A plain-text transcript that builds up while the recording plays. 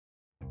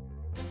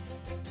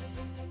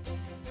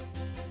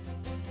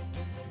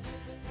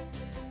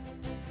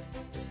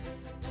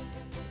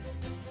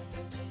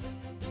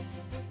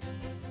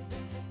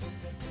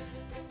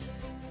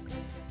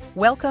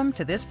Welcome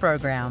to this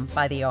program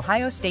by The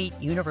Ohio State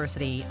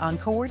University on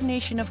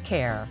coordination of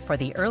care for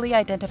the early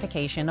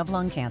identification of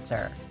lung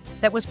cancer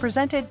that was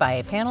presented by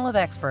a panel of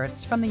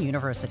experts from the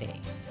university.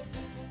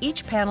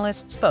 Each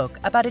panelist spoke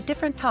about a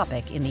different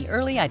topic in the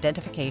early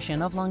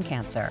identification of lung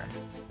cancer.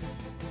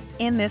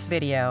 In this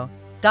video,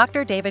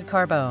 Dr. David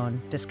Carbone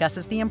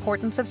discusses the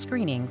importance of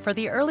screening for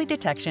the early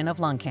detection of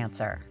lung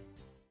cancer.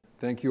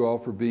 Thank you all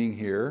for being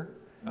here.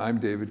 I'm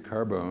David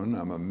Carbone.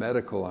 I'm a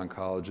medical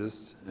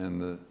oncologist,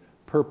 and the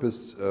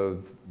purpose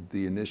of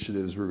the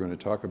initiatives we're going to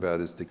talk about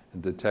is to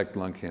detect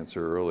lung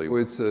cancer early.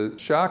 It's a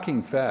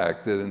shocking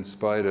fact that in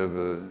spite of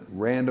a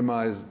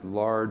randomized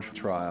large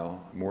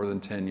trial more than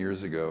 10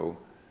 years ago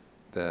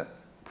that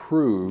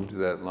proved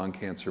that lung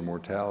cancer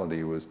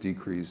mortality was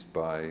decreased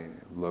by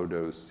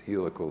low-dose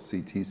helical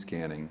CT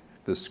scanning,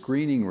 the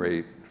screening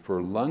rate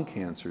for lung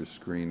cancer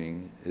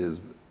screening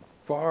is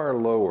far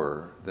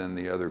lower than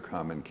the other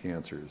common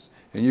cancers.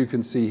 And you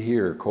can see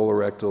here,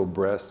 colorectal,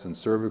 breast, and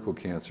cervical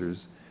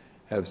cancers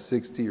have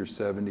 60 or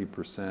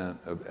 70%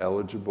 of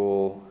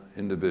eligible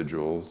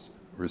individuals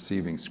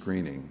receiving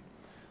screening,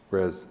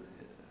 whereas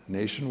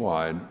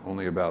nationwide,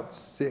 only about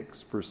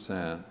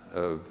 6%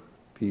 of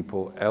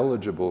people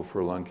eligible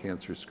for lung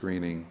cancer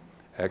screening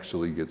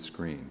actually get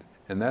screened.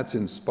 And that's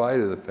in spite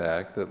of the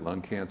fact that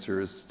lung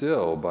cancer is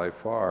still by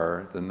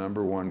far the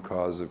 #1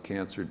 cause of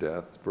cancer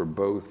death for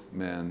both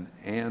men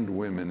and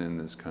women in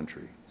this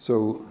country.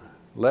 So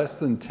less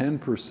than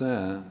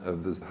 10%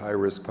 of the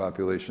high-risk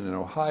population in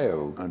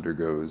Ohio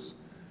undergoes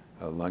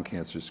lung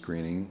cancer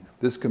screening.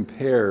 This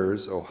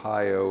compares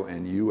Ohio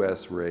and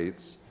U.S.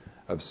 rates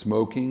of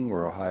smoking,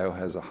 where Ohio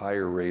has a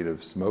higher rate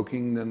of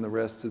smoking than the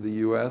rest of the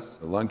U.S.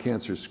 Lung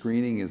cancer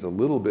screening is a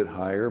little bit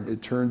higher.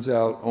 It turns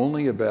out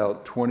only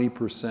about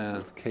 20%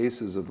 of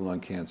cases of lung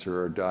cancer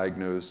are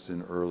diagnosed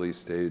in early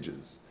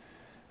stages,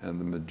 and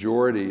the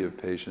majority of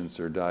patients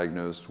are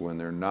diagnosed when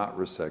they're not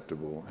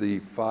resectable. The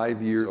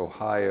 5-year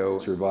Ohio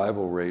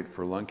survival rate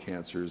for lung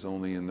cancer is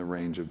only in the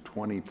range of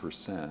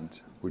 20%,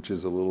 which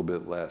is a little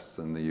bit less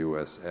than the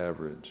U.S.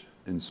 average,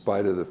 in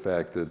spite of the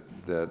fact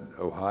that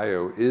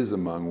Ohio is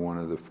among one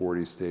of the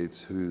 40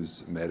 states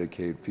whose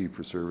Medicaid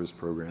fee-for-service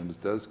programs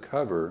does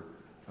cover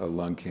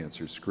lung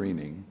cancer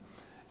screening.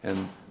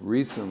 And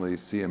recently,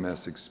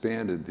 CMS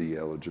expanded the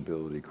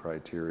eligibility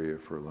criteria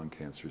for lung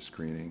cancer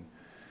screening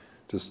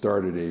to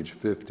start at age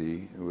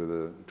 50 with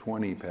a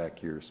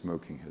 20-pack year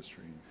smoking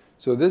history.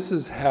 So this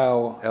is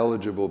how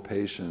eligible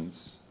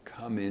patients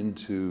come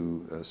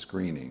into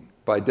screening.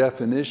 By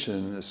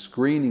definition, a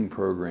screening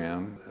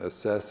program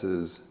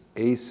assesses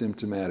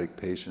asymptomatic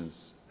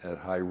patients at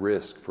high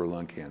risk for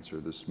lung cancer,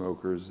 the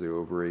smokers, the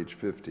over age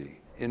 50.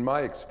 In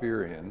my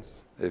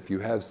experience, if you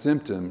have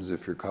symptoms,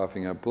 if you're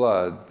coughing up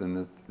blood,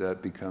 then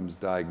that becomes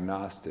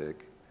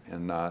diagnostic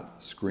and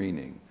not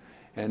screening.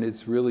 And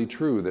it's really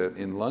true that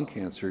in lung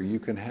cancer, you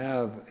can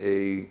have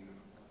a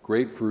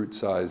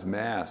grapefruit-sized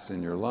mass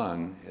in your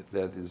lung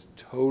that is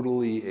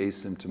totally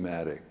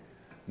asymptomatic.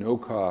 No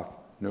cough,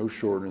 no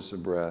shortness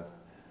of breath,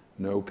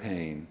 no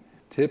pain.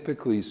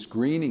 Typically,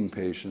 screening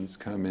patients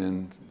come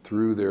in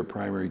through their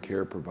primary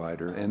care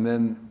provider, and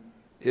then,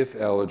 if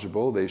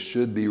eligible, they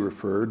should be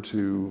referred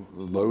to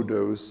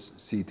low-dose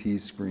CT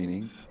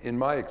screening. In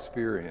my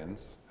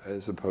experience,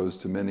 as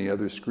opposed to many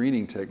other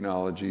screening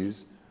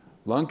technologies,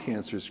 lung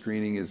cancer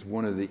screening is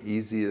one of the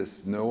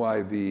easiest, no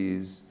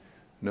IVs,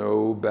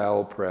 no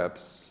bowel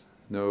preps,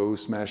 no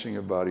smashing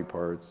of body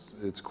parts.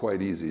 It's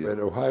quite easy. At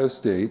Ohio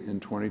State in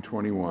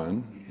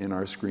 2021, in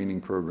our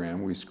screening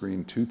program, we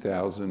screened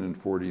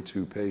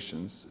 2,042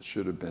 patients. It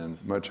should have been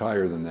much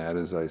higher than that,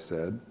 as I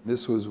said.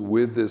 This was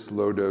with this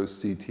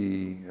low-dose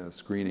CT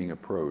screening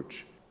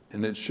approach.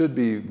 And it should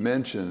be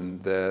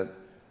mentioned that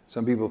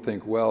some people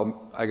think,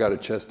 well, I got a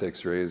chest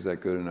x-ray, is that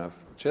good enough?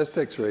 Chest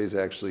x-rays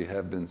actually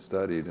have been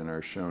studied and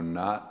are shown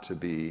not to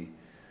be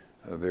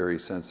a very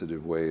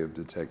sensitive way of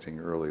detecting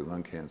early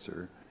lung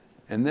cancer.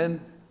 And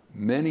then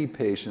many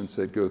patients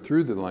that go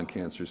through the lung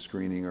cancer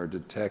screening are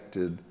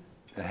detected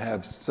to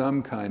have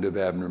some kind of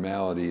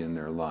abnormality in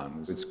their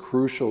lungs. It's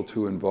crucial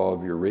to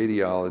involve your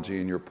radiology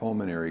and your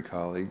pulmonary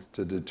colleagues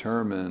to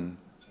determine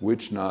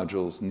which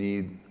nodules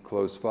need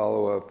close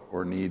follow-up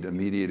or need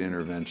immediate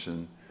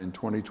intervention. In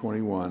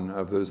 2021,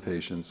 of those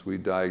patients, we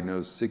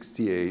diagnosed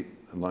 68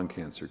 lung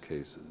cancer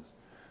cases,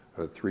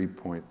 a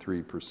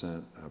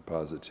 3.3%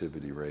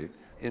 positivity rate.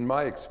 In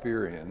my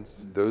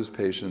experience, those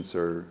patients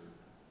are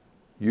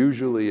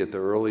usually at the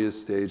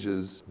earliest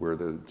stages where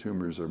the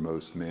tumors are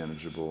most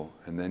manageable,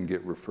 and then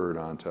get referred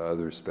on to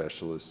other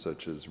specialists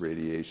such as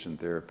radiation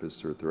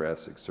therapists or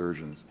thoracic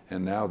surgeons.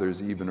 And now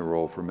there's even a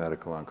role for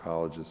medical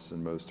oncologists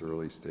in most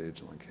early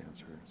stage lung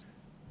cancers.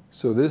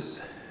 So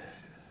this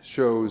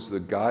shows the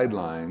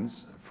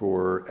guidelines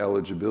for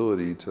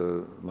eligibility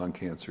to lung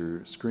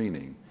cancer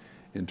screening.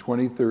 In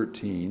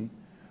 2013,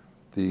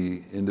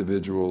 the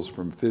individuals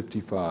from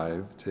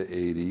 55 to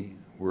 80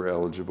 were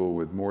eligible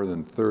with more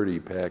than 30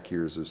 pack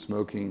years of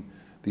smoking.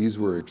 These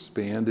were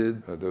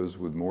expanded, those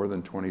with more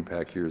than 20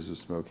 pack years of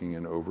smoking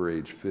and over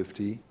age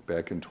 50,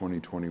 back in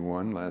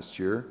 2021, last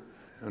year.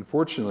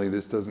 Unfortunately,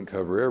 this doesn't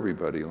cover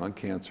everybody. Lung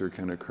cancer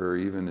can occur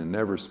even in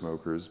never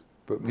smokers,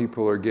 but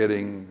people are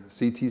getting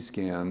CT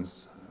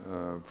scans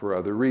for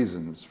other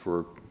reasons,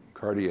 for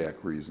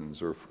cardiac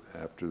reasons, or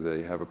after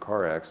they have a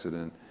car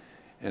accident.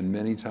 And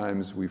many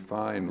times we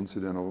find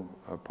incidental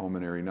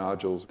pulmonary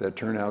nodules that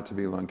turn out to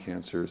be lung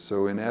cancer.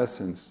 So in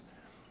essence,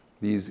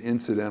 these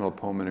incidental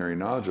pulmonary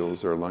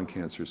nodules are lung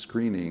cancer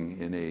screening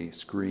in a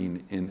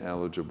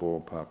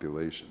screen-ineligible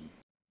population.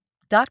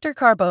 Dr.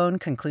 Carbone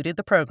concluded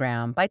the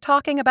program by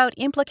talking about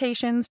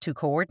implications to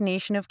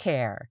coordination of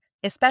care,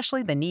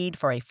 especially the need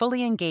for a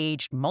fully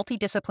engaged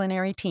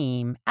multidisciplinary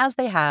team as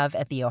they have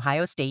at The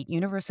Ohio State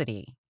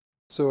University.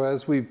 So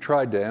as we've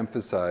tried to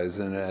emphasize,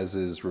 and as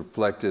is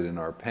reflected in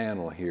our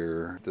panel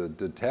here, the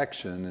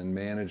detection and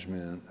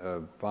management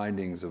of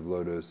findings of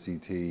low-dose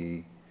CT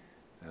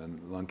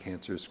and lung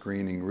cancer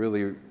screening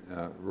really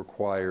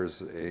requires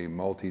a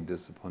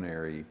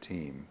multidisciplinary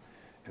team.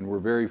 And we're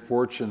very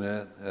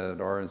fortunate at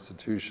our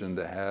institution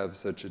to have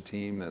such a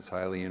team that's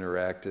highly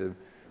interactive.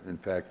 In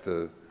fact,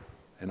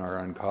 in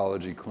our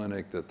oncology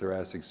clinic, the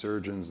thoracic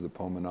surgeons, the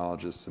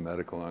pulmonologists, the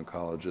medical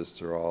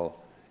oncologists are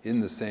all in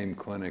the same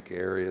clinic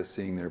area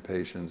seeing their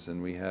patients,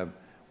 and we have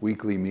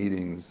weekly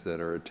meetings that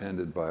are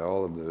attended by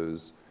all of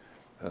those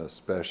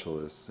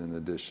specialists in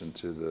addition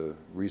to the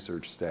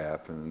research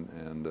staff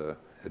and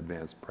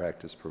advanced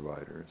practice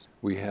providers.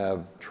 We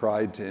have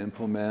tried to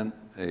implement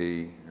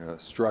a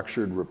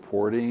structured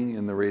reporting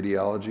in the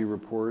radiology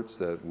reports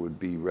that would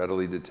be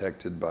readily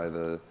detected by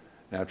the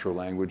natural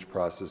language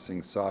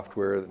processing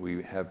software.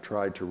 We have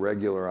tried to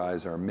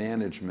regularize our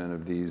management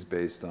of these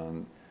based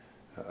on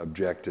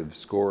objective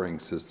scoring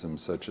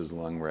systems such as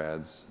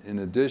LungRads. In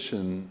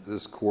addition,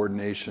 this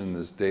coordination,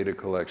 this data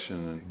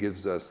collection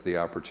gives us the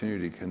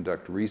opportunity to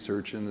conduct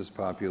research in this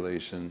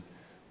population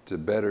to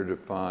better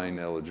define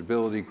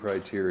eligibility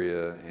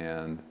criteria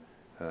and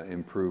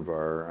improve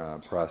our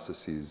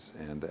processes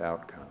and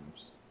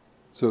outcomes.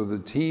 So the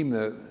team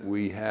that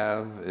we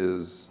have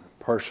is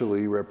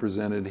partially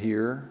represented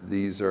here.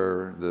 These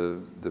are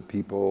the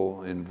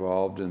people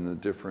involved in the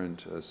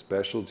different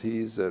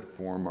specialties that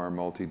form our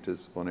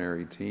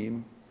multidisciplinary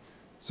team.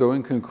 So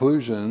in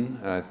conclusion,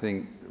 I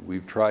think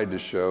we've tried to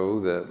show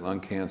that lung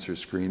cancer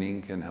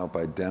screening can help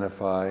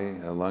identify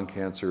lung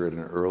cancer at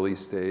an early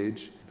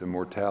stage. The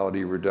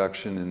mortality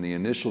reduction in the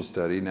initial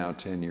study, now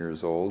 10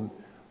 years old,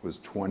 was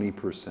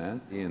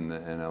 20% in the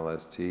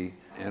NLST.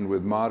 And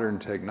with modern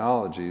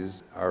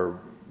technologies, our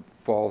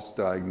false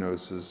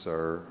diagnosis,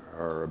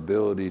 our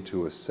ability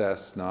to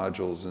assess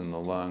nodules in the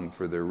lung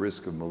for their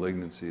risk of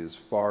malignancy is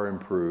far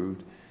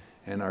improved,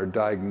 and our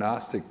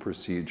diagnostic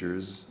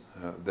procedures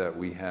that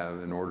we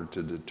have in order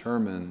to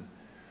determine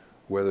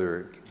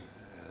whether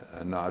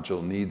a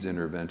nodule needs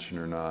intervention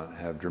or not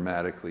have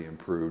dramatically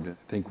improved. I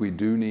think we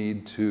do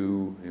need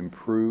to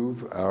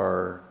improve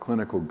our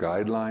clinical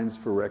guidelines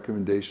for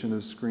recommendation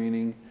of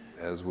screening.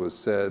 As was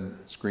said,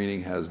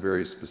 screening has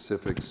very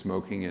specific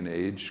smoking and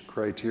age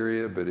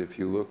criteria, but if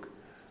you look,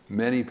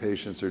 many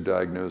patients are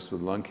diagnosed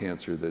with lung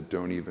cancer that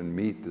don't even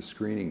meet the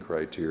screening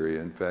criteria.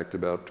 In fact,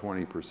 about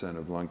 20%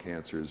 of lung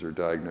cancers are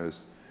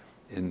diagnosed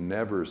in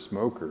never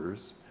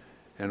smokers,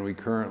 and we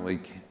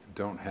currently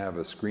don't have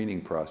a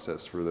screening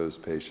process for those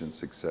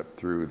patients except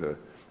through the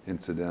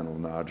incidental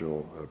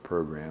nodule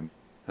program.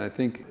 And I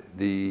think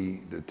the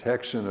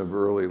detection of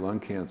early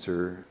lung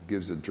cancer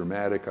gives a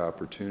dramatic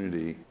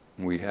opportunity.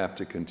 We have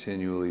to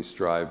continually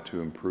strive to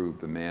improve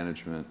the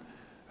management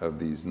of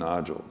these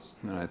nodules.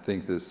 And I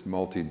think this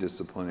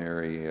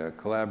multidisciplinary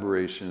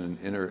collaboration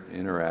and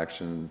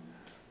interaction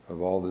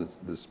of all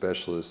the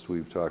specialists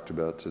we've talked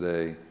about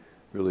today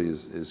really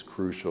is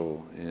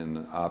crucial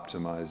in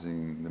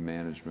optimizing the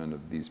management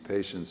of these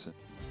patients.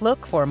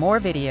 Look for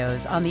more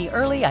videos on the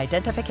early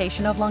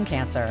identification of lung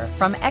cancer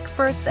from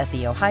experts at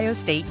The Ohio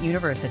State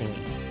University.